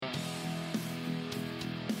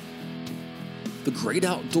The great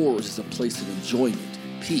outdoors is a place of enjoyment,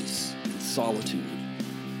 peace, and solitude.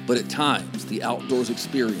 But at times, the outdoors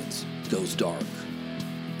experience goes dark.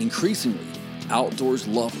 Increasingly, outdoors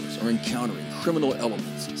lovers are encountering criminal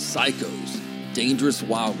elements, psychos, dangerous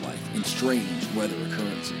wildlife, and strange weather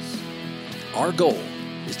occurrences. Our goal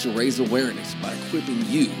is to raise awareness by equipping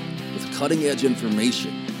you with cutting-edge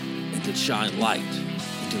information and to shine light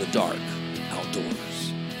into the dark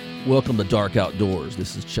outdoors. Welcome to Dark Outdoors.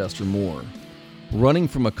 This is Chester Moore. Running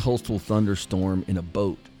from a coastal thunderstorm in a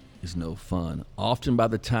boat is no fun. Often by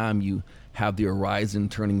the time you have the horizon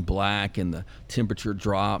turning black and the temperature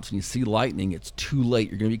drops and you see lightning, it's too late.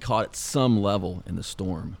 You're going to be caught at some level in the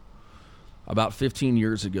storm. About 15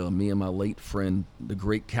 years ago, me and my late friend, the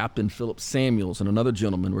great Captain Philip Samuels, and another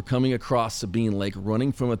gentleman were coming across Sabine Lake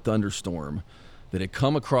running from a thunderstorm that had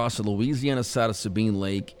come across the Louisiana side of Sabine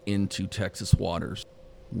Lake into Texas waters.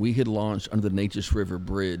 We had launched under the Neches River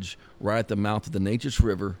Bridge right at the mouth of the Neches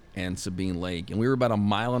River and Sabine Lake. And we were about a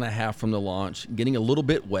mile and a half from the launch, getting a little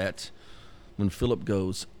bit wet, when Philip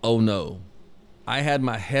goes, "Oh no." I had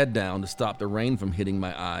my head down to stop the rain from hitting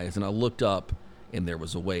my eyes, and I looked up, and there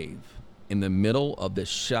was a wave. In the middle of this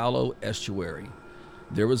shallow estuary,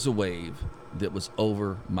 there was a wave that was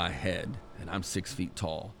over my head, and I'm 6 feet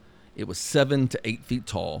tall. It was 7 to 8 feet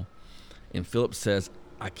tall, and Philip says,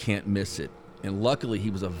 "I can't miss it." And luckily,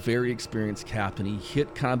 he was a very experienced captain. He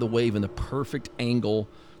hit kind of the wave in the perfect angle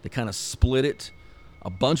that kind of split it.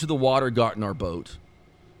 A bunch of the water got in our boat,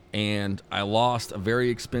 and I lost a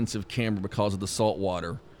very expensive camera because of the salt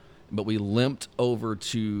water. But we limped over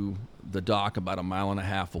to the dock about a mile and a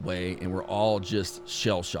half away, and we're all just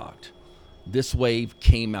shell-shocked. This wave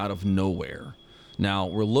came out of nowhere. Now,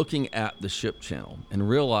 we're looking at the ship channel and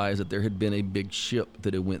realize that there had been a big ship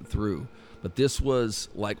that it went through. But this was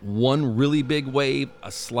like one really big wave,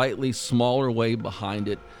 a slightly smaller wave behind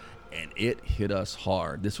it, and it hit us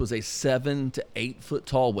hard. This was a 7 to 8 foot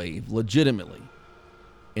tall wave, legitimately,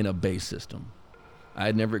 in a bay system. I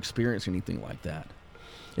had never experienced anything like that.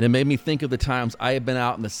 And it made me think of the times I had been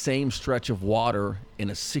out in the same stretch of water in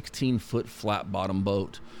a 16-foot flat-bottom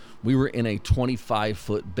boat. We were in a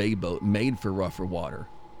 25-foot bay boat made for rougher water.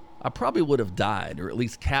 I probably would have died, or at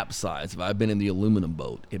least capsized, if I had been in the aluminum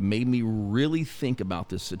boat. It made me really think about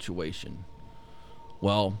this situation.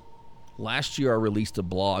 Well, last year I released a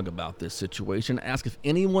blog about this situation, asked if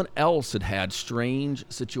anyone else had had strange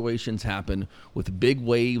situations happen with big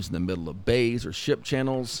waves in the middle of bays or ship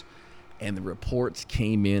channels, and the reports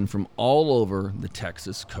came in from all over the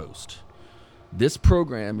Texas coast. This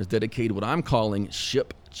program is dedicated to what I'm calling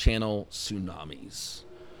ship channel tsunamis.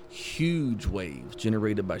 Huge waves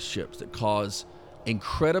generated by ships that cause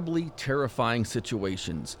incredibly terrifying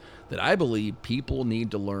situations that I believe people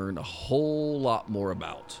need to learn a whole lot more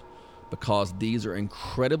about, because these are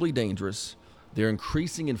incredibly dangerous. They're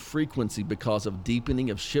increasing in frequency because of deepening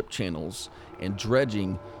of ship channels and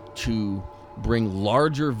dredging to bring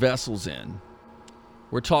larger vessels in.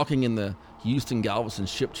 We're talking in the Houston-Galveston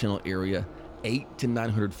ship channel area, 800 to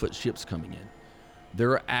 900 foot ships coming in.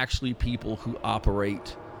 There are actually people who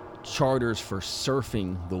operate charters for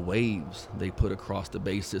surfing the waves they put across the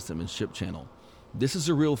bay system and ship channel. This is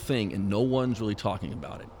a real thing, and no one's really talking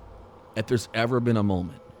about it. If there's ever been a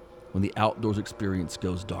moment when the outdoors experience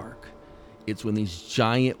goes dark, it's when these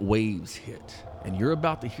giant waves hit. And you're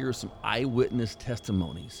about to hear some eyewitness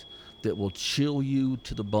testimonies that will chill you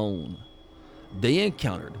to the bone. They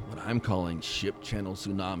encountered what I'm calling ship channel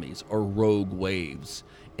tsunamis, or rogue waves,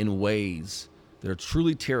 in ways that are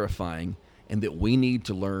truly terrifying and that we need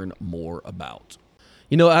to learn more about.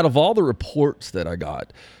 You know, out of all the reports that I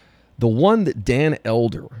got, the one that Dan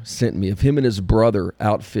Elder sent me of him and his brother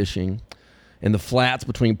out fishing in the flats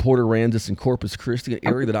between Port Aransas and Corpus Christi, an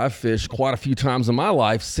area that I've fished quite a few times in my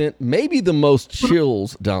life, sent maybe the most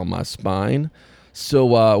chills down my spine. So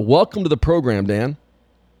welcome to the program, Dan.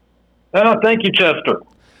 Oh, thank you, Chester.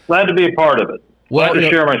 Glad to be a part of it. Glad to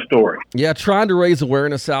share my story. Yeah, trying to raise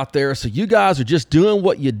awareness out there. So you guys are just doing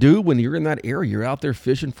what you do when you're in that area. You're out there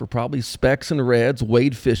fishing for probably specks and reds,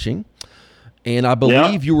 wade fishing. And I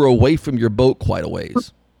believe you were away from your boat quite a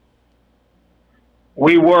ways.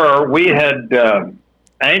 We were. We had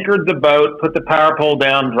anchored the boat, put the power pole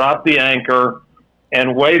down, dropped the anchor,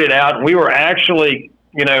 and waited out. We were actually,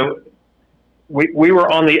 we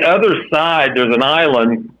were on the other side. There's an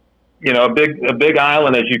island, a big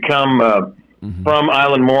island as you come from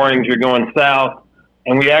Island Moorings. You're going south,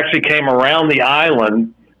 and we actually came around the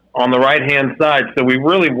island on the right-hand side. So we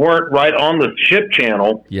really weren't right on the ship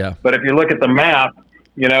channel. Yeah. But if you look at the map,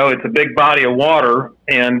 it's a big body of water,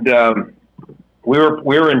 and we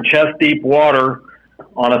were in chest-deep water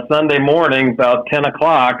on a Sunday morning, about 10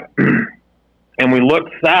 o'clock, and we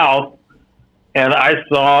looked south, and I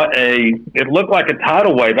saw it looked like a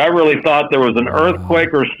tidal wave. I really thought there was an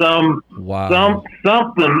earthquake or something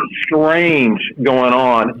strange going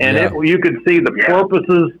on. And you could see the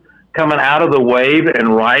porpoises coming out of the wave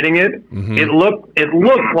and riding it. Mm-hmm. It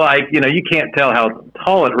looked like, you can't tell how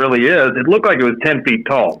tall it really is. It looked like it was 10 feet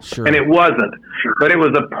tall. Sure. And it wasn't. Sure. But it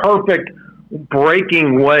was a perfect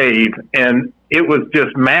breaking wave, and it was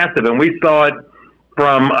just massive. And we saw it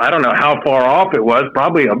from, I don't know how far off it was,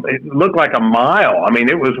 probably it looked like a mile. I mean,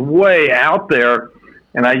 it was way out there.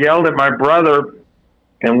 And I yelled at my brother,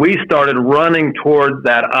 and we started running towards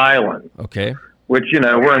that island. Okay. Which,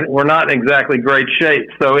 we're not in exactly great shape.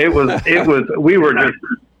 So we were just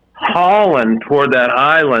hauling toward that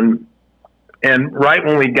island. And right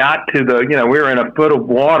when we got to we were in a foot of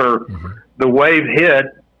water, mm-hmm. the wave hit,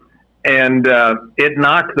 and it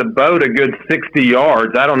knocked the boat a good 60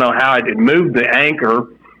 yards. I don't know how it moved the anchor.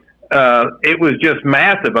 It was just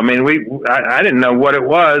massive. I mean, I didn't know what it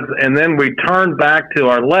was. And then we turned back to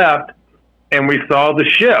our left, and we saw the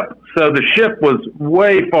ship. So the ship was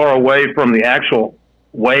way far away from the actual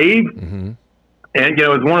wave. Mm-hmm. And, it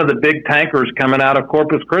was one of the big tankers coming out of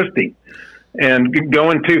Corpus Christi and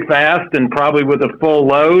going too fast and probably with a full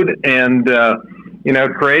load and,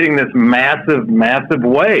 creating this massive, massive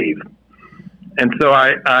wave. And so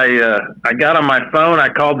I got on my phone. I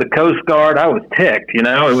called the Coast Guard. I was ticked,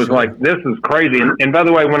 It was like, this is crazy. And by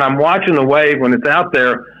the way, when I'm watching the wave, when it's out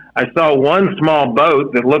there, I saw one small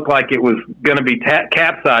boat that looked like it was going to be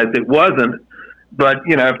capsized. It wasn't. But,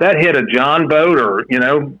 if that hit a John boat or,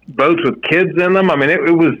 boats with kids in them, I mean, it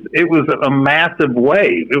was a massive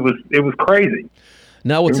wave. It was crazy.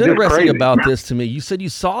 Now, what's interesting about this to me, you said you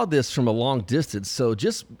saw this from a long distance. So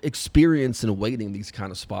just experience and waiting these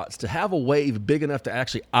kind of spots, to have a wave big enough to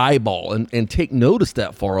actually eyeball and take notice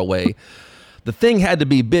that far away. The thing had to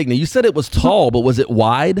be big. Now, you said it was tall, but was it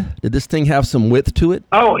wide? Did this thing have some width to it?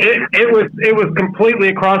 Oh, it was completely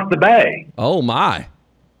across the bay. Oh, my.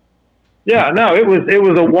 Yeah, no, it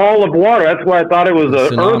was a wall of water. That's why I thought it was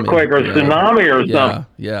an earthquake or tsunami or something.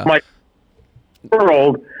 Yeah. My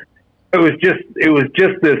world, it was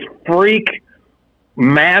just this freak,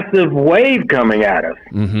 massive wave coming at us.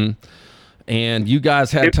 Mm-hmm. And you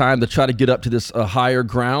guys had time to try to get up to this higher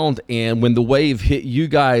ground. And when the wave hit you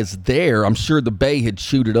guys there, I'm sure the bay had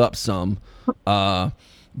chewed it up some.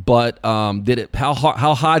 But how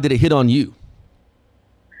high did it hit on you?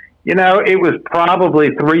 It was probably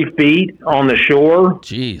 3 feet on the shore.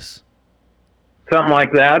 Jeez. Something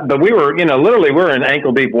like that. But we were, literally we're in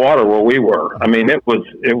ankle deep water where we were. I mean, it was,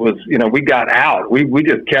 we got out. We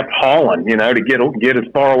just kept hauling, to get as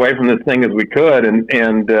far away from this thing as we could.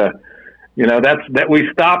 And we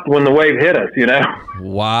stopped when the wave hit us,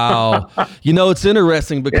 Wow. It's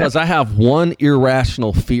interesting because I have one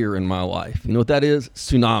irrational fear in my life. You know what that is?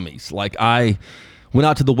 Tsunamis. Like, I went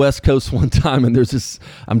out to the West Coast one time, and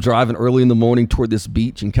I'm driving early in the morning toward this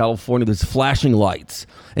beach in California. There's flashing lights,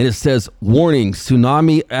 and it says, "Warning,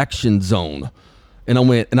 tsunami action zone." And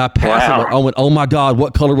I passed it. I went, oh my God,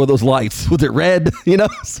 what color were those lights? Was it red?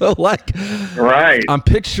 So right. I'm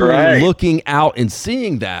picturing looking out and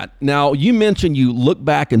seeing that. Now, you mentioned you looked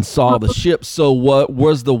back and saw the ship. So what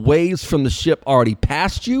was the waves from the ship already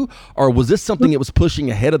past you, or was this something that was pushing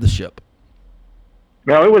ahead of the ship?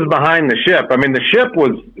 No, it was behind the ship. I mean, the ship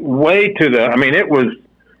was way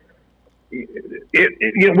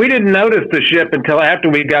we didn't notice the ship until after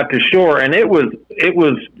we got to shore, and it was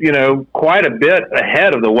quite a bit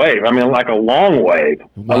ahead of the wave. I mean, like a long wave,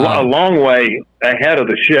 a long way ahead of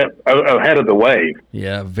the ship, ahead of the wave.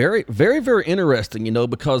 Yeah, very, very, very interesting,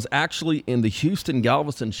 because actually in the Houston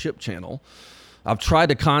Galveston Ship Channel, I've tried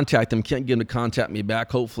to contact them, can't get them to contact me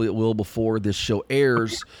back. Hopefully it will before this show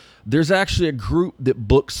airs. There's actually a group that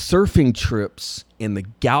books surfing trips in the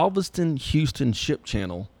Galveston Houston Ship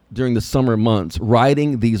Channel during the summer months,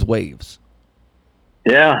 riding these waves.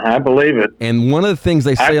 Yeah, I believe it. And one of the things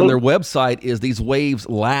they say on their website is these waves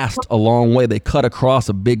last a long way. They cut across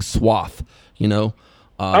a big swath,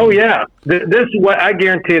 oh, yeah. This I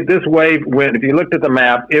guarantee it, this wave went, if you looked at the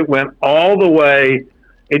map, it went all the way.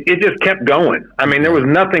 It just kept going. I mean, there was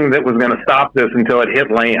nothing that was going to stop this until it hit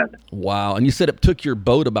land. Wow. And you said it took your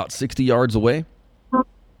boat about 60 yards away?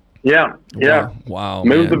 Yeah. Wow.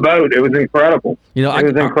 Moved the boat. It was incredible. It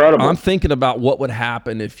was incredible. I'm thinking about what would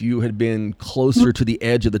happen if you had been closer to the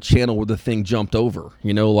edge of the channel where the thing jumped over.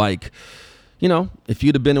 If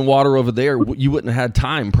you'd have been in water over there, you wouldn't have had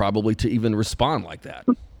time probably to even respond like that.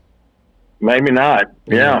 Maybe not.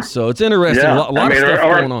 Yeah. So it's interesting. Yeah. A lot of stuff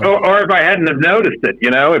going on. Or if I hadn't have noticed it,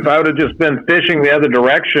 if I would have just been fishing the other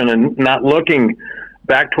direction and not looking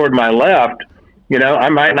back toward my left, I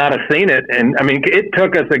might not have seen it. And I mean, it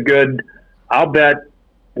took us I'll bet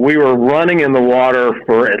we were running in the water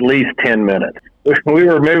for at least 10 minutes. We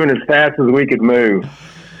were moving as fast as we could move.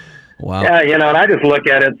 Wow. Yeah, and I just look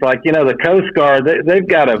at it. It's like, the Coast Guard, they've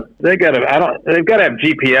got to have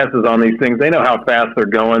GPSs on these things. They know how fast they're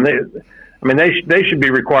going. They should be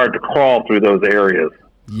required to crawl through those areas.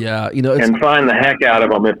 Yeah, and find the heck out of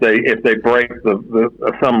them if they break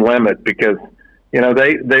the some limit, because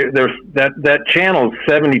there's that channel's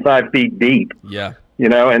 75 feet deep. Yeah.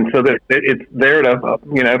 And so that it's there to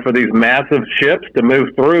for these massive ships to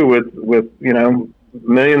move through with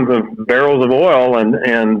millions of barrels of oil, and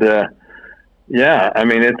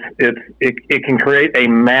it can create a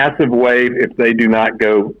massive wave if they do not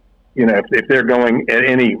go, if they're going at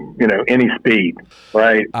any speed,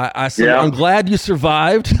 right? I see. Yeah. I'm glad you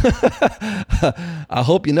survived. I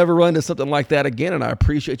hope you never run into something like that again, and I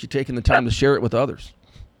appreciate you taking the time to share it with others.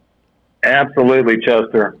 Absolutely,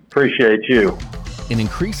 Chester. Appreciate you. In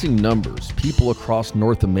increasing numbers, people across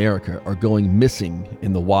North America are going missing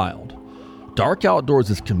in the wild. Dark Outdoors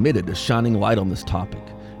is committed to shining light on this topic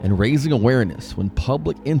and raising awareness when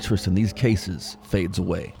public interest in these cases fades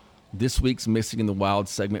away. This week's Missing in the Wild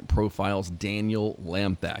segment profiles Daniel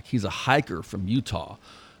Lamthak. He's a hiker from Utah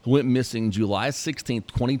who went missing July 16,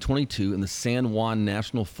 2022 in the San Juan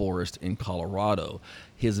National Forest in Colorado.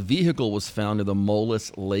 His vehicle was found near the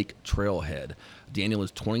Mullis Lake trailhead. Daniel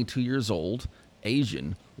is 22 years old,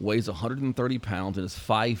 Asian, weighs 130 pounds, and is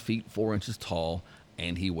 5 feet 4 inches tall,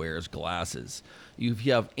 and he wears glasses. If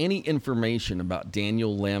you have any information about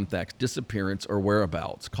Daniel Lamthak's disappearance or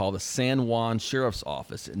whereabouts, call the San Juan Sheriff's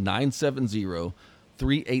Office at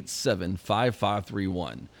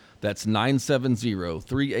 970-387-5531. That's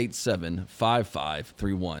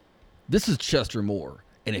 970-387-5531. This is Chester Moore,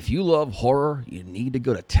 and if you love horror, you need to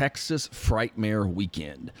go to Texas Frightmare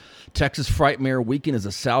Weekend. Texas Frightmare Weekend is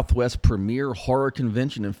a Southwest premier horror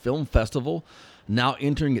convention and film festival. Now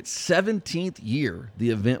entering its 17th year, the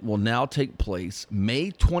event will now take place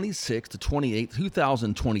May 26 to 28,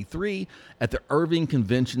 2023 at the Irving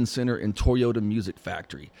Convention Center in Toyota Music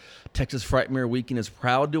Factory. Texas Frightmare Weekend is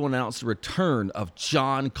proud to announce the return of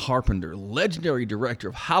John Carpenter, legendary director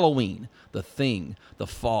of Halloween, The Thing, The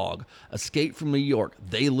Fog, Escape from New York,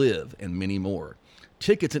 They Live, and many more.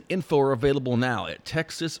 Tickets and info are available now at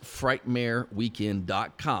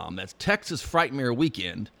TexasFrightmareWeekend.com. That's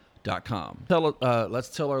TexasFrightmareWeekend.com. Let's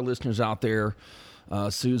tell our listeners out there,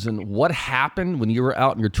 Susan, what happened when you were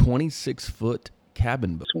out in your 26-foot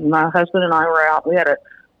cabin boat? My husband and I were out. We had a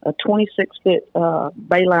 26-foot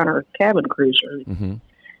Bayliner cabin cruiser. Mm-hmm.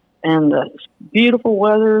 And it's beautiful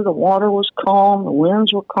weather. The water was calm. The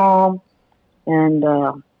winds were calm. And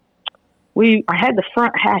I had the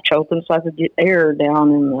front hatch open so I could get air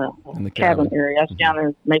down in the cabin area. I was down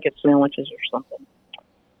there making sandwiches or something.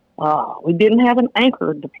 We didn't have an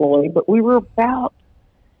anchor deployed, but we were off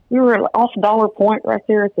Dollar Point right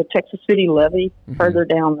there at the Texas City levee, further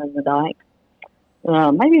down than the dike.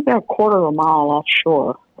 Maybe about a quarter of a mile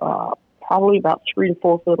offshore, probably about 3 to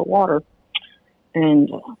 4 foot of water.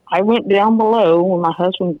 And I went down below when my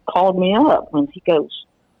husband called me up, and he goes,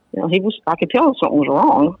 I could tell something was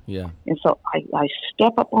wrong. Yeah. And so I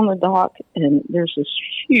step up on the dock, and there's this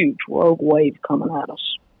huge rogue wave coming at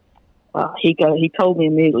us. He told me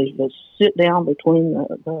immediately, he goes, sit down between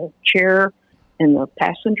the chair and the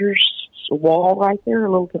passenger's wall right there,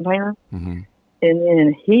 a little container. Mm-hmm. And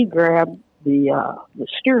then he grabbed the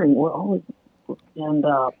steering wheel and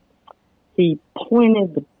he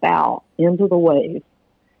pointed the bow into the wave.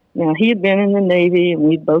 Now, he had been in the Navy, and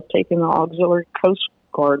we'd both taken the auxiliary Coast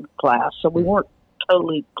Guard class, so we weren't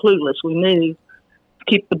totally clueless. We knew to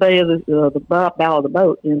keep the bow of the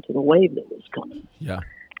boat into the wave that was coming. Yeah.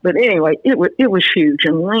 But anyway, it was huge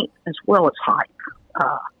in length as well as height.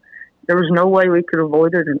 There was no way we could have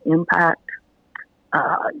avoided an impact.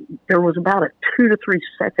 There was about a 2 to 3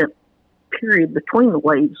 second period between the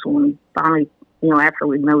waves when we finally, after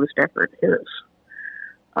we noticed after it hit us.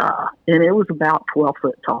 And it was about 12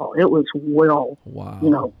 foot tall. It was wow.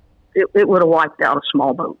 It would have wiped out a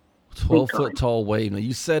small boat. 12-foot tall wave. Now,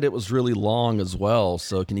 you said it was really long as well.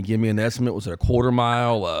 So can you give me an estimate? Was it a quarter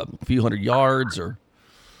mile, a few hundred yards, or?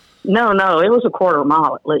 No, it was a quarter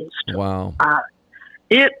mile at least. Wow.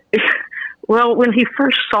 Well, when he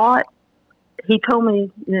first saw it, he told me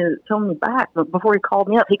back, but before he called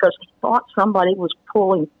me up, he goes, he thought somebody was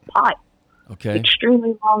pulling pipe. Okay.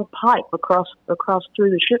 Extremely long pipe across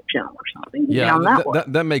through the ship channel or something. Yeah, down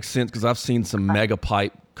that makes sense, because I've seen some mega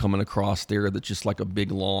pipe coming across there that's just like a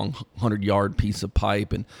big, long 100-yard piece of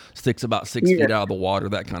pipe and sticks about 6 feet out of the water,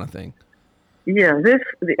 that kind of thing. Yeah,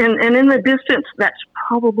 and in the distance, that's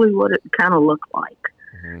probably what it kind of looked like.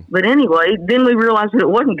 But anyway, then we realized that it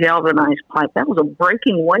wasn't galvanized pipe. That was a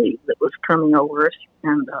breaking wave that was coming over us,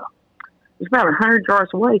 and it was about 100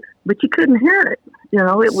 yards away. But you couldn't hear it.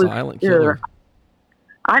 It was silent killer.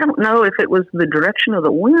 I don't know if it was the direction of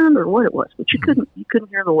the wind or what it was, but you couldn't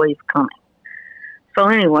hear the wave coming. So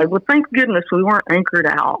anyway, well, thank goodness we weren't anchored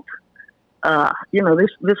out.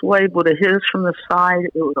 This wave would have hit us from the side.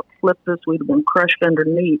 It would have flipped us. We'd have been crushed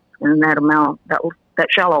underneath in that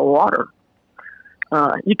shallow water.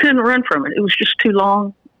 You couldn't run from it. It was just too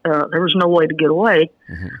long. There was no way to get away.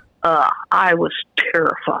 I was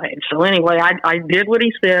terrified. So anyway, I did what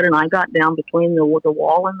he said, and I got down between the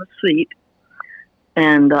wall and the seat.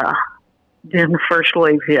 And then the first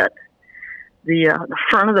wave hit. The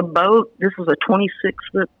front of the boat, this was a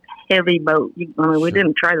 26-foot heavy boat. We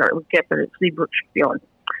didn't trailer it. We kept it at Seabrook Shipyard.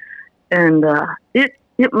 And it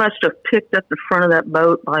must have picked up the front of that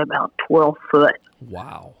boat by about 12 foot.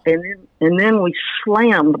 Wow. And then we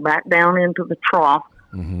slammed back down into the trough.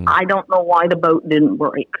 I don't know why the boat didn't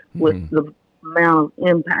break with the amount of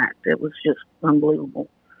impact. It was just unbelievable.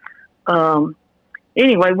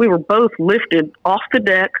 Anyway, we were both lifted off the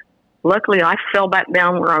deck. Luckily, I fell back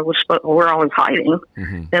down where I was hiding,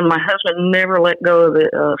 and my husband never let go of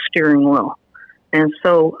the steering wheel. And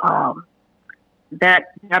so that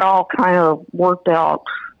all kind of worked out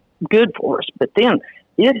good for us. But then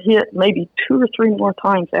it hit maybe 2 or 3 more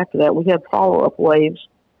times after that. We had follow-up waves.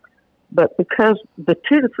 But because the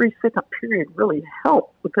 2 to 3 second period really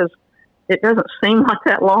helped, because it doesn't seem like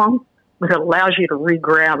that long, but it allows you to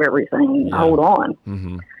re-grab everything and hold on.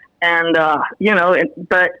 And,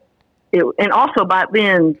 and also by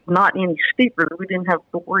being not any steeper, we didn't have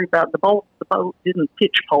to worry about the boat. The boat didn't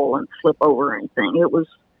pitch pole and flip over or anything. It was,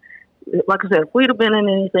 like I said, if we'd have been in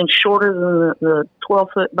anything shorter than the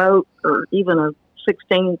 12-foot boat or even a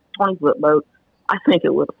 16, 20-foot boat, I think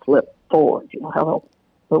it would have flipped forward, how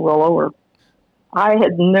they'll roll over. I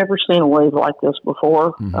had never seen a wave like this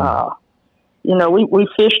before. We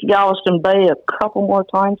fished Galveston Bay a couple more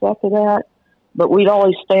times after that, but we'd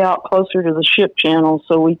always stay out closer to the ship channel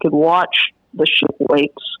so we could watch the ship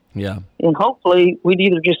wakes. Yeah. And hopefully we'd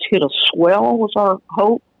either just hit a swell was our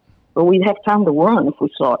hope, or we'd have time to run if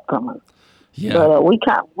we saw it coming. Yeah. But we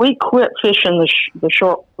quit fishing the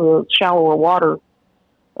shallower water.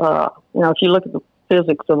 If you look at the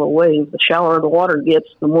physics of a wave, the shallower the water gets,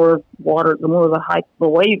 the more the height the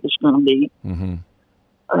wave is going to be. And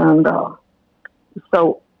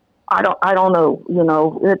so I don't know.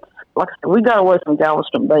 It's like I said, we got away from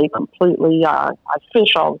Galveston Bay completely. I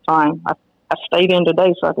fish all the time. I stayed in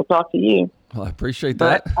today so I could talk to you. Well, I appreciate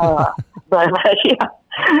that. But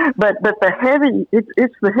the heavy,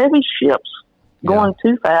 it's the heavy ships going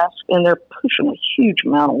too fast, and they're pushing a huge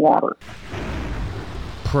amount of water.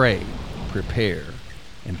 Pray, prepare,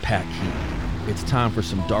 and pack heat. It's time for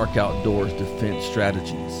some Dark Outdoors defense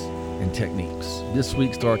strategies and techniques. This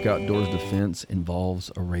week's Dark Outdoors defense involves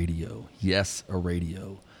a radio. Yes, a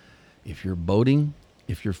radio. If you're boating,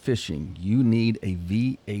 if you're fishing, you need a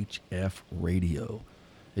VHF radio.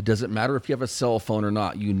 It doesn't matter if you have a cell phone or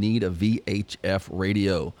not, you need a VHF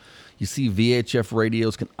radio. You see, VHF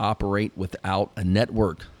radios can operate without a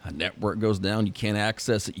network. A network goes down, you can't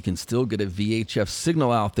access it. You can still get a VHF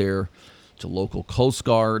signal out there to local Coast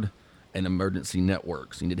Guard and emergency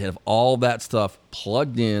networks. You need to have all that stuff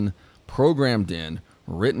plugged in, programmed in,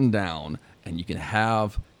 written down, and you can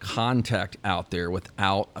have contact out there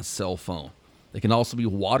without a cell phone. They can also be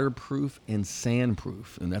waterproof and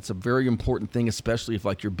sandproof, and that's a very important thing, especially if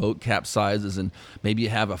like your boat capsizes and maybe you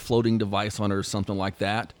have a floating device on it or something like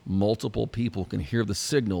that. Multiple people can hear the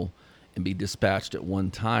signal and be dispatched at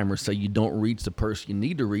one time, or say you don't reach the person you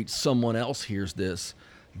need to reach, someone else hears this,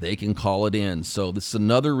 they can call it in. So this is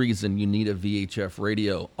another reason you need a VHF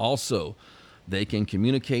radio. Also, they can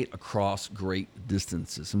communicate across great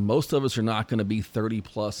distances. And most of us are not going to be 30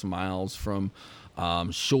 plus miles from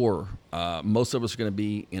shore. Most of us are going to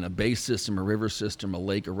be in a bay system, a river system, a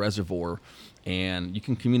lake, a reservoir, and you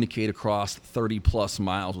can communicate across 30 plus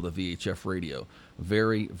miles with a VHF radio.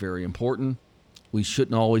 Very, very important. We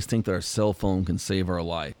shouldn't always think that our cell phone can save our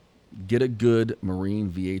life. Get a good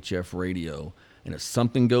marine VHF radio, and if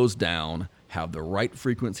something goes down, have the right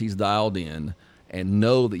frequencies dialed in, and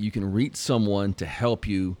know that you can reach someone to help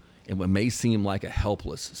you in what may seem like a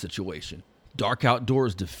helpless situation. Dark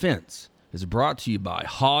Outdoors Defense is brought to you by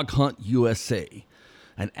Hog Hunt USA,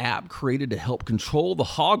 an app created to help control the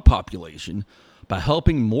hog population by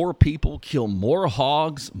helping more people kill more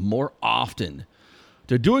hogs more often.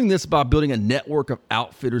 They're doing this by building a network of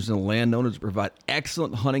outfitters and landowners to provide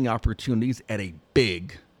excellent hunting opportunities at a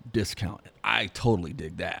big discount. I totally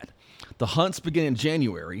dig that. The hunts begin in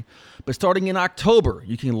January, but starting in October,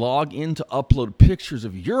 you can log in to upload pictures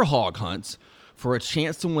of your hog hunts for a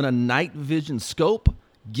chance to win a night vision scope,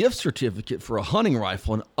 gift certificate for a hunting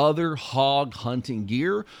rifle, and other hog hunting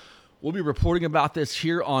gear. We'll be reporting about this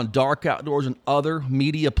here on Dark Outdoors and other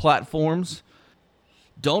media platforms.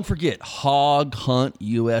 Don't forget Hog Hunt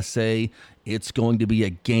USA. It's going to be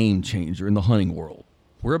a game changer in the hunting world.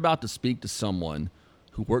 We're about to speak to someone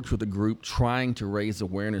who works with a group trying to raise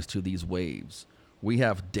awareness to these waves. We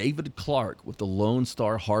have David Clark with the Lone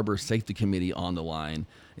Star Harbor Safety Committee on the line,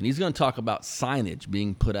 and he's going to talk about signage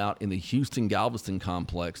being put out in the Houston-Galveston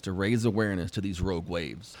complex to raise awareness to these rogue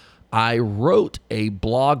waves. I wrote a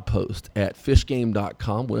blog post at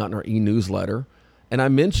fishgame.com, went out in our e-newsletter, and I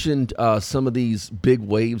mentioned some of these big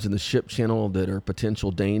waves in the ship channel that are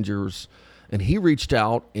potential dangers. And he reached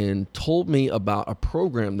out and told me about a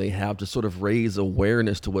program they have to sort of raise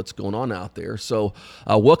awareness to what's going on out there. So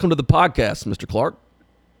welcome to the podcast, Mr. Clark.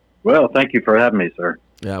 Well, thank you for having me, sir.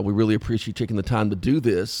 Yeah, we really appreciate you taking the time to do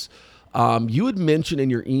this. You had mentioned in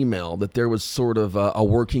your email that there was sort of a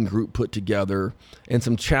working group put together and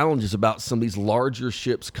some challenges about some of these larger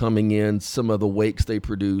ships coming in, some of the wakes they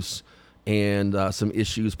produce, and some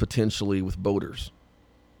issues potentially with boaters.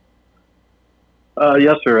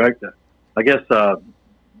 Yes, sir. I guess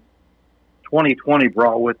 2020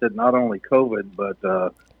 brought with it not only COVID, but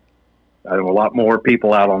a lot more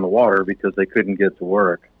people out on the water because they couldn't get to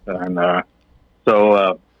work. And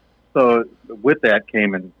so with that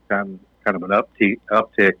came in kind of an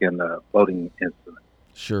uptick in the boating incident.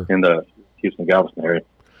 Sure. In the Houston-Galveston area.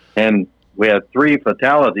 And we had 3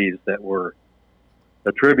 fatalities that were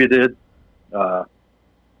attributed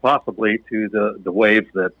possibly to the waves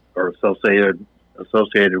that are associated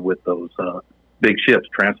with those big ships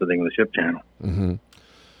transiting the ship channel. Mm-hmm.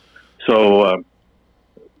 So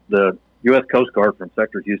the U.S. Coast Guard from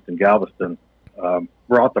Sector Houston-Galveston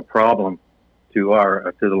brought the problem to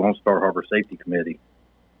the Lone Star Harbor Safety Committee,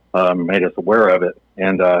 made us aware of it,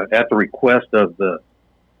 and at the request of the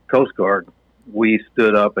Coast Guard, we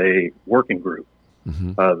stood up a working group.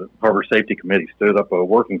 Mm-hmm. The Harbor Safety Committee stood up a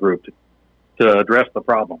working group to address the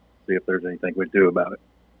problem, see if there's anything we do about it.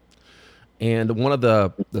 And one of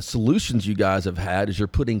the solutions you guys have had is you're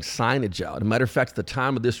putting signage out. As a matter of fact, at the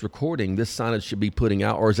time of this recording, this signage should be putting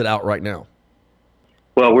out, or is it out right now?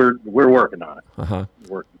 Well, we're working on it. Uh-huh.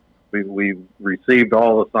 We received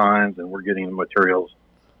all the signs, and we're getting the materials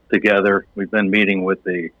together. We've been meeting with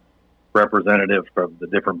the representatives from the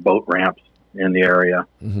different boat ramps in the area,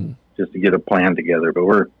 mm-hmm. just to get a plan together. But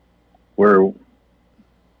we're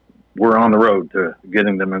on the road to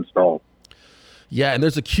getting them installed. Yeah, and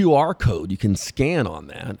there's a QR code you can scan on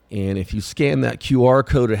that. And if you scan that QR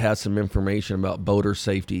code, it has some information about boater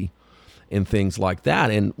safety and things like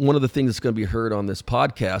that. And one of the things that's going to be heard on this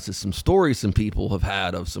podcast is some stories some people have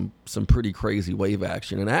had of some pretty crazy wave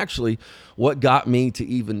action. And actually, what got me to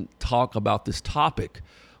even talk about this topic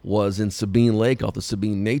was in Sabine Lake off the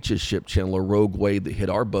Sabine Neches ship channel, a rogue wave that hit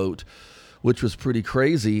our boat, which was pretty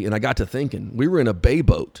crazy. And I got to thinking, we were in a bay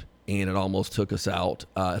boat, and it almost took us out.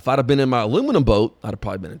 If I'd have been in my aluminum boat, I'd have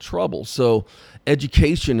probably been in trouble. So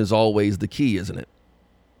education is always the key, isn't it?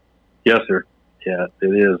 Yes, sir. Yeah, it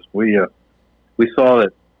is. We saw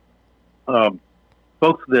that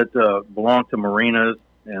folks that belong to marinas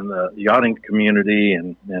and the yachting community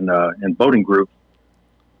and boating groups,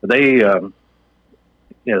 they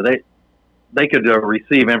could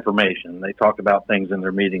receive information. They talked about things in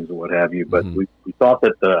their meetings or what have you. But mm-hmm. we thought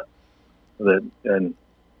that and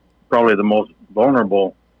probably the most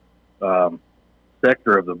vulnerable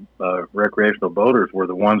sector of the recreational boaters were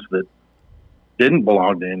the ones that didn't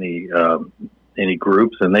belong to any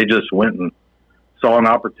groups, and they just went and saw an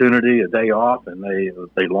opportunity, a day off, and they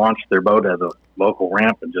launched their boat at a local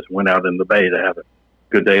ramp and just went out in the bay to have a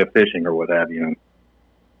good day of fishing or what have you.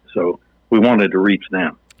 So we wanted to reach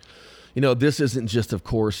them. You know, this isn't just, of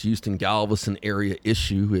course, Houston-Galveston area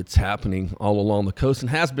issue. It's happening all along the coast and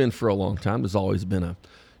has been for a long time. There's always been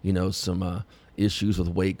some issues with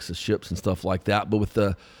wakes of ships and stuff like that. But with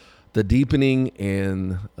the deepening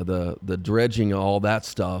and the dredging, all that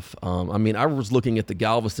stuff, I was looking at the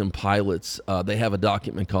Galveston pilots. They have a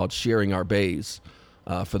document called Sharing Our Bays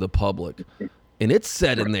for the public. And it's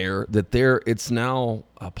said in there that it's now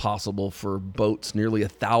possible for boats nearly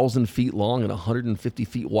 1,000 feet long and 150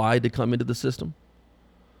 feet wide to come into the system.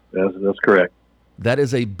 That's correct. That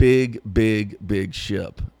is a big, big, big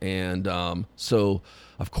ship. And so,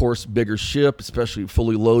 of course, bigger ship, especially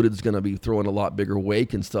fully loaded, is going to be throwing a lot bigger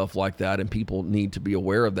wake and stuff like that. And people need to be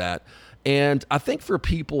aware of that. And I think for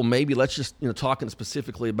people, maybe let's just, talking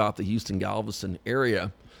specifically about the Houston-Galveston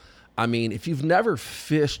area, I mean, if you've never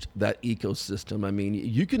fished that ecosystem, I mean,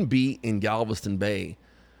 you can be in Galveston Bay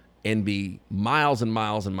and be miles and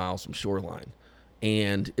miles and miles from shoreline.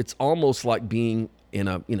 And it's almost like being in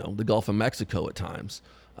the Gulf of Mexico at times.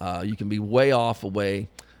 You can be way off away.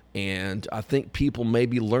 And I think people may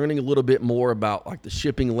be learning a little bit more about like the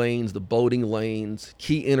shipping lanes, the boating lanes,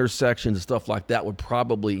 key intersections, and stuff like that would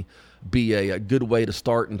probably be a good way to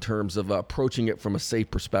start in terms of approaching it from a safe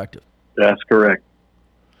perspective. That's correct.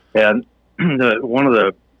 And one of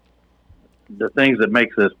the things that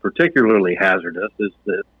makes this particularly hazardous is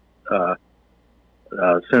that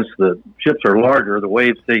since the ships are larger, the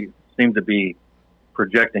waves seem to be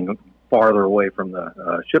projecting farther away from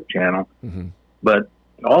the ship channel. Mm-hmm. But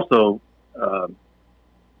also,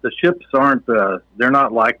 the ships aren't, they're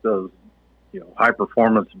not like those, high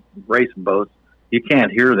performance race boats. You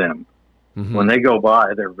can't hear them. Mm-hmm. When they go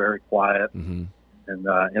by, they're very quiet mm-hmm.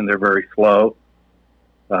 and they're very slow.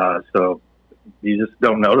 So you just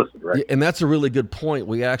don't notice it, right? Yeah, and that's a really good point.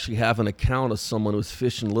 We actually have an account of someone who's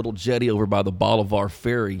fishing a little jetty over by the Bolivar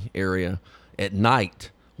Ferry area at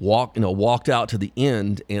night, walked out to the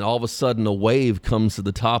end, and all of a sudden a wave comes to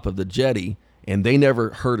the top of the jetty, and they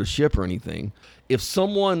never heard a ship or anything. If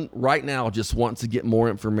someone right now just wants to get more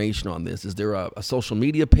information on this, is there a social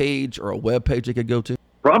media page or a web page they could go to?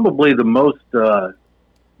 Probably the most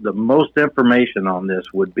information on this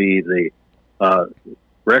would be the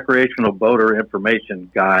Recreational Boater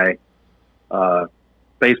Information Guy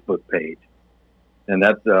Facebook page, and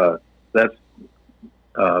that's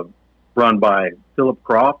run by Philip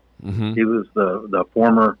Croft. Mm-hmm. He was the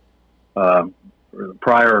former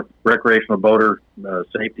prior recreational boater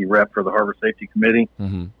safety rep for the Harbor Safety Committee,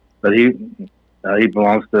 mm-hmm. but he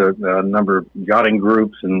belongs to a number of yachting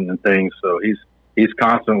groups and things, so he's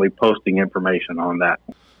constantly posting information on that.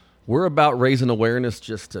 We're about raising awareness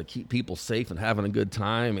just to keep people safe and having a good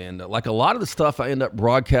time. And like a lot of the stuff I end up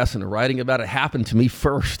broadcasting and writing about, it happened to me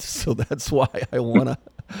first. So that's why I want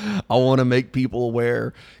to make people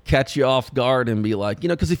aware, catch you off guard and be like,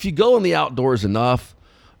 because if you go in the outdoors enough,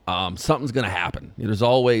 something's going to happen. There's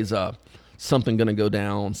always something going to go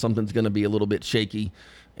down. Something's going to be a little bit shaky.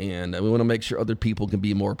 And we want to make sure other people can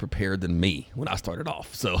be more prepared than me when I started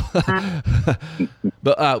off. So,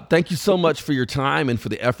 but thank you so much for your time and for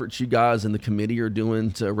the efforts you guys and the committee are doing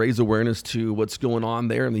to raise awareness to what's going on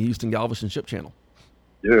there in the Houston Galveston Ship Channel.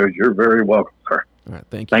 Dude, you're very welcome, sir. All right,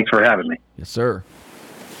 thank you. Thanks for having me. Yes, sir.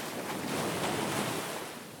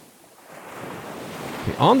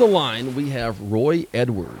 Okay, on the line, we have Roy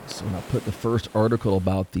Edwards. And I put the first article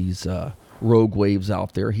about these rogue waves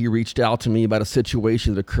out there. He reached out to me about a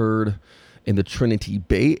situation that occurred in the Trinity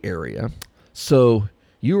Bay area. So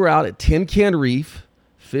you were out at Tin Can Reef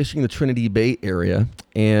fishing the Trinity Bay area,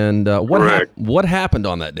 and what happened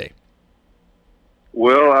on that day?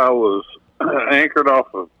 Well, I was anchored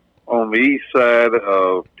on the east side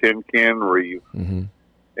of Tin Can Reef, mm-hmm.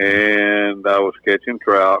 and I was catching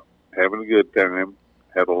trout, having a good time.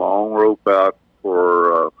 Had a long rope out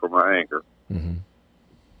for my anchor. Mm-hmm.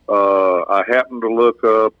 I happened to look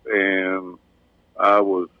up, and I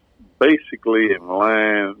was basically in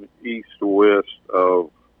line east-west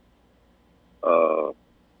of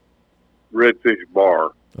Redfish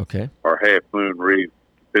Bar, okay, or Half Moon Reef,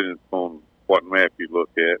 depending on what map you look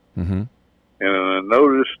at. mm-hmm. And I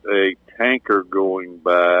noticed a tanker going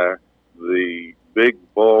by. The big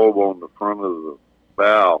bulb on the front of the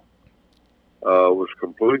bow was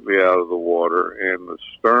completely out of the water, and the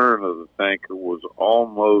stern of the tanker was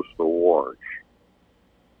almost awash.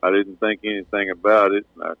 I didn't think anything about it,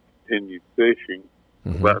 and I continued fishing.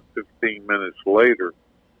 Mm-hmm. About 15 minutes later,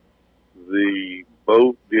 the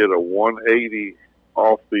boat did a 180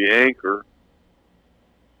 off the anchor,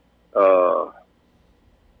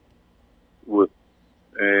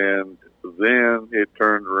 and then it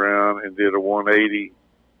turned around and did a 180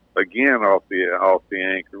 again off the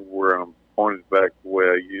anchor, where I'm pointed back the way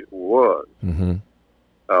I was. Mm-hmm.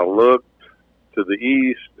 I looked to the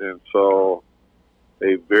east and saw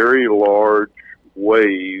a very large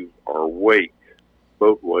wave or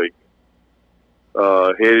boat wake,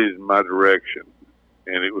 headed in my direction,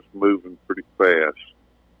 and it was moving pretty fast.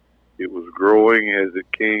 It was growing as it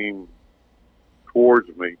came towards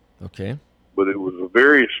me. Okay. But it was a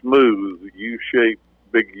very smooth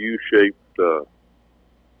big U-shaped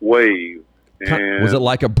wave. And was it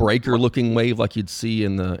like a breaker-looking wave like you'd see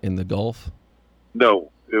in the Gulf?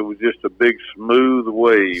 No, it was just a big smooth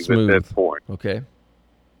wave at that point. Okay.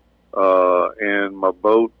 And my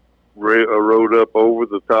boat rode up over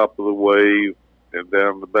the top of the wave and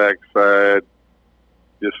down the backside,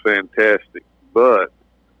 just fantastic. But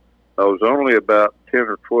I was only about 10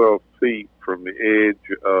 or 12 feet from the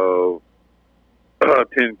edge of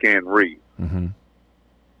Tin Can Reef. Mm-hmm.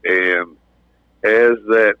 And as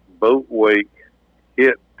that boat wake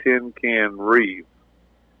hit Tin Can Reef,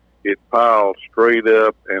 it piled straight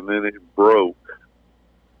up and then it broke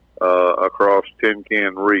across Tin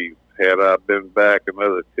Can Reef. Had I been back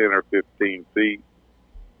another 10 or 15 feet,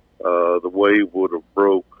 the wave would have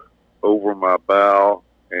broke over my bow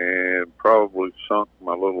and probably sunk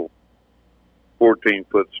my little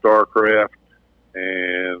 14-foot Starcraft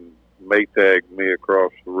and maytagged me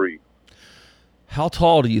across the reef. How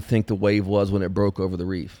tall do you think the wave was when it broke over the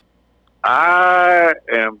reef? I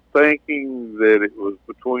am thinking that it was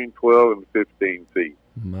between 12 and 15 feet.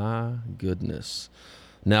 My goodness.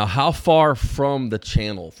 Now, how far from the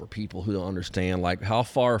channel, for people who don't understand, like how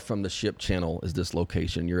far from the ship channel is this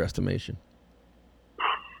location, in your estimation?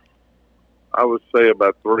 I would say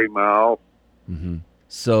about 3 miles. Mm-hmm.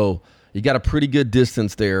 So you got a pretty good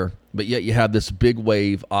distance there, but yet you have this big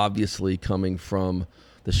wave obviously coming from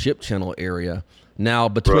the ship channel area. Now,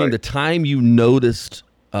 between the time you noticed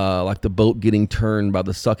like the boat getting turned by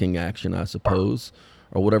the sucking action, I suppose,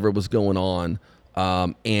 or whatever was going on,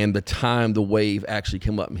 and the time the wave actually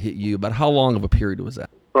came up and hit you, about how long of a period was that?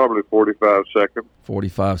 Probably 45 seconds.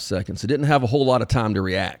 45 seconds. It didn't have a whole lot of time to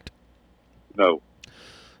react. No.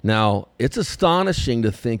 Now, it's astonishing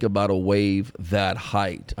to think about a wave that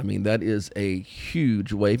height. I mean, that is a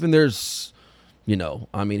huge wave. And there's,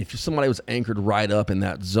 I mean, if somebody was anchored right up in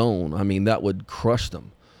that zone, I mean, that would crush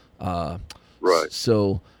them. Right.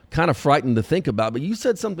 So kind of frightening to think about. But you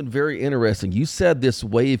said something very interesting. You said this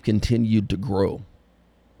wave continued to grow.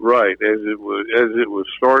 Right. As it was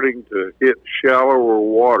starting to hit shallower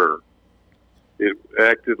water, it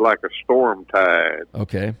acted like a storm tide.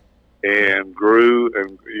 Okay. And grew,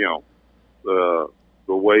 and the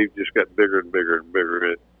wave just got bigger and bigger and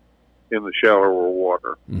bigger in the shallower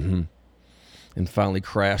water. Mm-hmm. And finally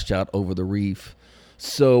crashed out over the reef.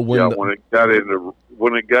 So when it got into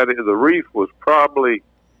the reef was probably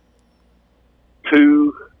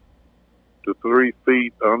 2 to 3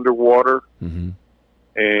 feet underwater. Mm-hmm.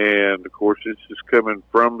 And of course it's just coming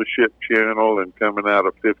from the ship channel and coming out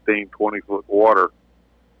of 15, 20 foot water.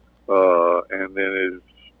 And then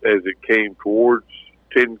as it came towards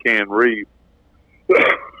Tin Can Reef,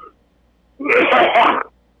 and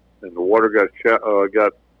the water got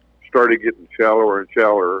started getting shallower and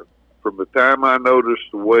shallower. From the time I noticed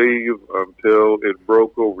the wave until it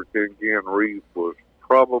broke over Tin Can Reef was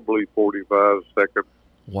probably 45 seconds.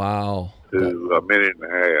 Wow. To a minute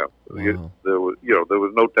and a half. Wow. There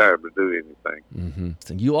was no time to do anything.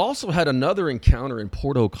 Mm-hmm. You also had another encounter in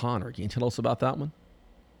Port O'Connor. Can you tell us about that one?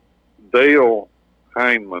 Dale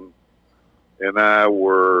Heineman and I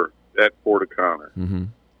were at Port O'Connor. Mm-hmm.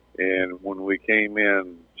 And when we came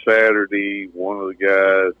in Saturday, one of the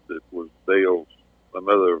guys that was Dale's,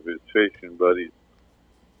 another of his fishing buddies,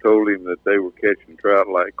 told him that they were catching trout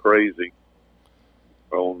like crazy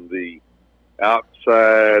on the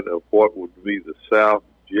outside of what would be the south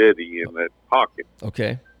jetty in that pocket.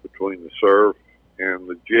 Okay. Between the surf and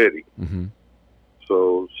the jetty. Mm-hmm.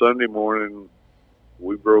 So Sunday morning,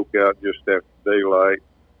 we broke out just after daylight,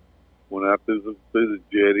 went out through the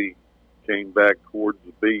jetty, came back towards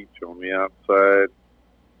the beach on the outside,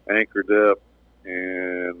 anchored up,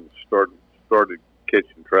 and started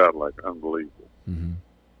catching trout like unbelievable. Mm-hmm.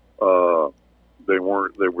 They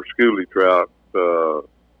were schoolie trout,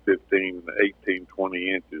 15, 18, 20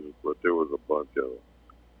 inches, but there was a bunch of them.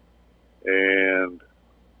 And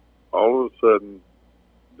all of a sudden,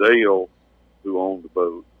 Dale, who owned the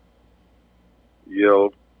boat,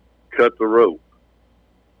 yelled, "Cut the rope."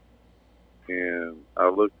 And I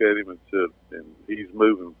looked at him and said, and he's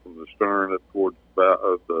moving from the stern up towards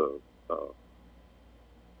the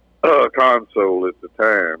console at the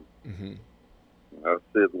time. Mm-hmm. I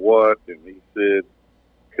said, "What?" And he said,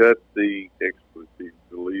 "Cut the expletive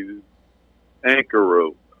deleted anchor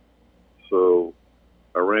rope." So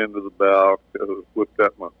I ran to the bow, whipped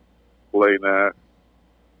out my fillet knife,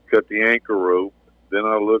 cut the anchor rope. Then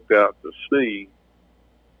I looked out to sea,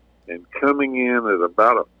 and coming in at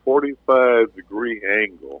about a 45-degree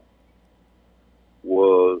angle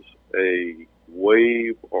was a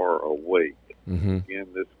wave or a wake. Mm-hmm. Again,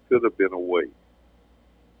 this could have been a wake.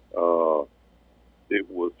 It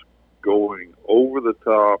was going over the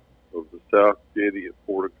top of the South Jetty at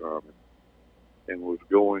Port O'Connor and was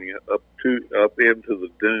going up into the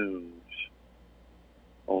dunes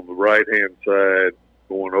on the right-hand side,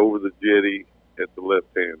 going over the jetty at the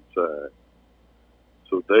left-hand side.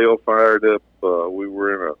 So Dale fired up. We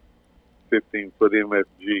were in a 15-foot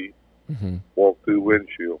MFG, mm-hmm. walk-through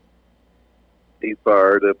windshield. He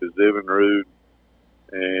fired up his Evinrude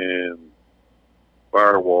and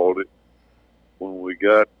firewalled it. When we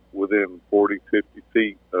got within 40, 50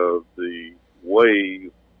 feet of the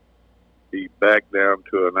wave, he backed down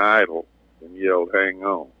to an idle and yelled, "Hang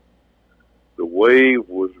on." The wave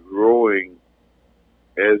was growing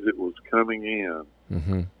as it was coming in,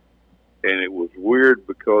 and it was weird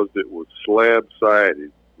because it was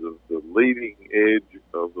slab-sided. The leading edge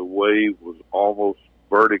of the wave was almost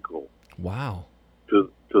vertical. Wow.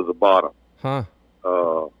 To the bottom. Huh.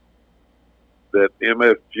 That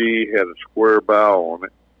MFG had a square bow on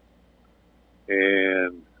it,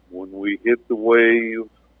 and when we hit the wave,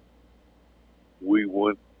 we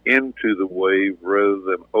went into the wave rather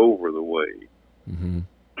than over the wave.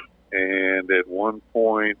 And at one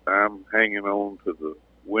point, I'm hanging on to the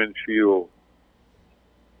windshield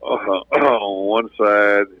on one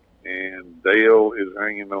side, and Dale is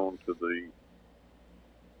hanging on to the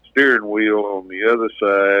steering wheel on the other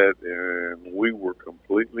side, and we were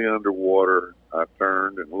completely underwater. I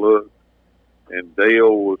turned and looked, and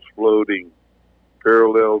Dale was floating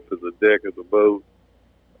parallel to the deck of the boat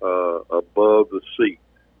above the seat,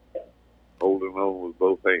 holding on with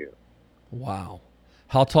both hands. Wow.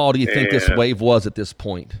 How tall do you think this wave was at this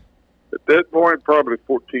point? At that point, probably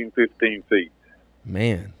 14, 15 feet.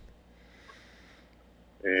 Man.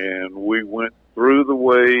 And we went through the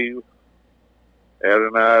wave at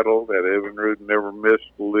an idle. That Evinrude never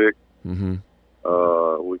missed a lick.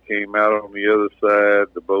 We came out on the other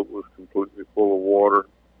side. The boat was completely full of water.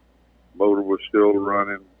 Motor was still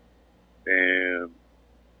running, and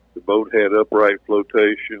the boat had upright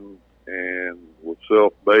flotation and was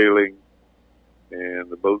self-bailing, and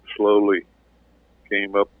the boat slowly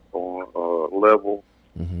came up on level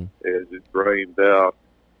as it drained out.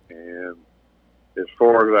 And as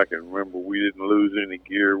far as I can remember, we didn't lose any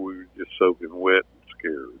gear. We were just soaking wet and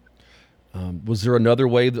scared. Was there another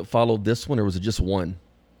wave that followed this one, or was it just one?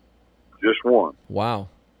 Just one. Wow.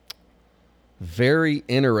 Very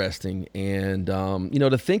interesting. And,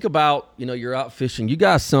 to think about, you're out fishing. You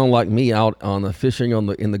guys sound like me out on the fishing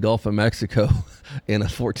in the Gulf of Mexico in a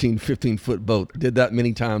 14, 15-foot boat. Did that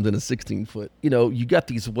many times in a 16-foot. You got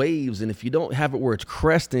these waves, and if you don't have it where it's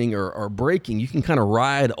cresting or breaking, you can kind of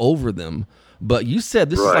ride over them. But you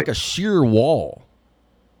said this is like a sheer wall.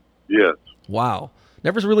 Yes. Wow.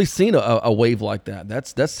 Never really seen a wave like that.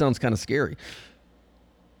 That sounds kind of scary.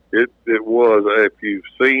 It was. If you've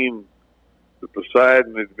seen the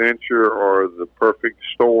Poseidon Adventure or the Perfect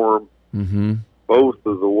Storm, both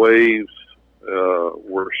of the waves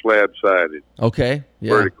were slab-sided. Okay.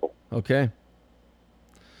 Yeah. Vertical. Okay.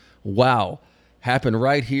 Wow. Happened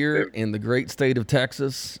right here in the great state of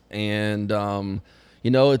Texas. And,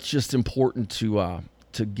 it's just important to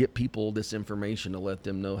get people this information, to let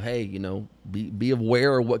them know, hey, be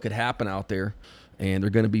aware of what could happen out there. And there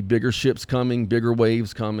are going to be bigger ships coming, bigger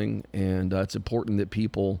waves coming. And it's important that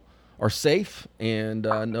people are safe and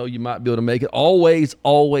know you might be able to make it. Always,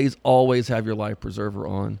 always, always have your life preserver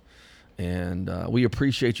on. And we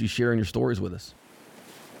appreciate you sharing your stories with us.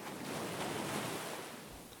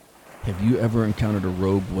 Have you ever encountered a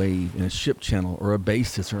rogue wave in a ship channel or a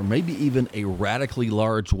basis, or maybe even a radically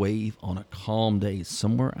large wave on a calm day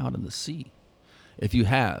somewhere out in the sea? If you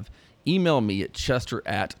have, email me at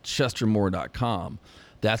chester@chestermore.com.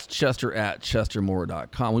 That's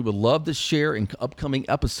chester@chestermore.com. We would love to share in upcoming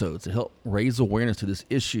episodes to help raise awareness to this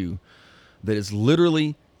issue that is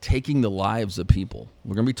literally taking the lives of people.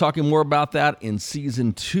 We're going to be talking more about that in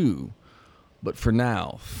season 2. But for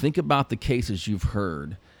now, think about the cases you've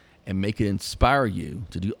heard and make it inspire you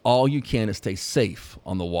to do all you can to stay safe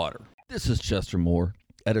on the water. This is Chester Moore,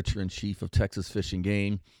 Editor-in-Chief of Texas Fish and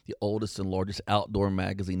Game, the oldest and largest outdoor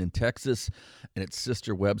magazine in Texas, and its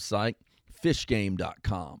sister website,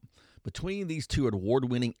 fishgame.com. Between these two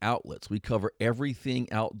award-winning outlets, we cover everything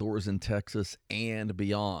outdoors in Texas and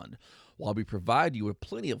beyond. While we provide you with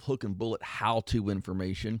plenty of hook and bullet how-to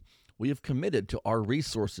information, we have committed to our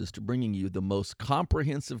resources to bringing you the most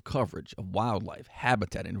comprehensive coverage of wildlife,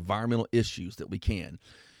 habitat, and environmental issues that we can.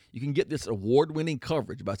 You can get this award-winning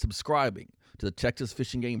coverage by subscribing to the Texas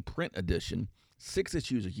Fish and Game print edition, 6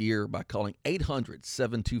 issues a year, by calling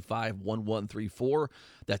 800-725-1134.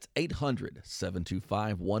 That's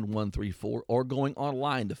 800-725-1134, or going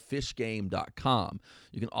online to fishgame.com.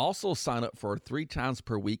 You can also sign up for our 3 times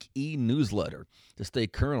per week e-newsletter to stay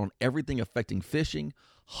current on everything affecting fishing,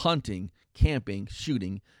 hunting, camping,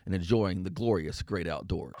 shooting, and enjoying the glorious great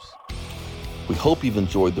outdoors. We hope you've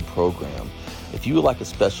enjoyed the program. If you would like a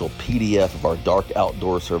special PDF of our dark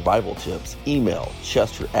outdoor survival tips, email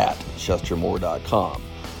chester@chestermore.com.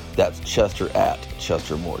 That's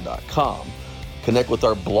chester@chestermore.com. Connect with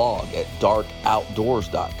our blog at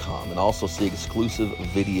darkoutdoors.com and also see exclusive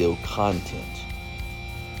video content.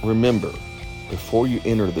 Remember, before you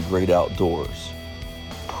enter the great outdoors,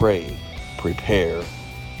 pray, prepare,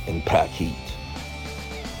 and pack heat.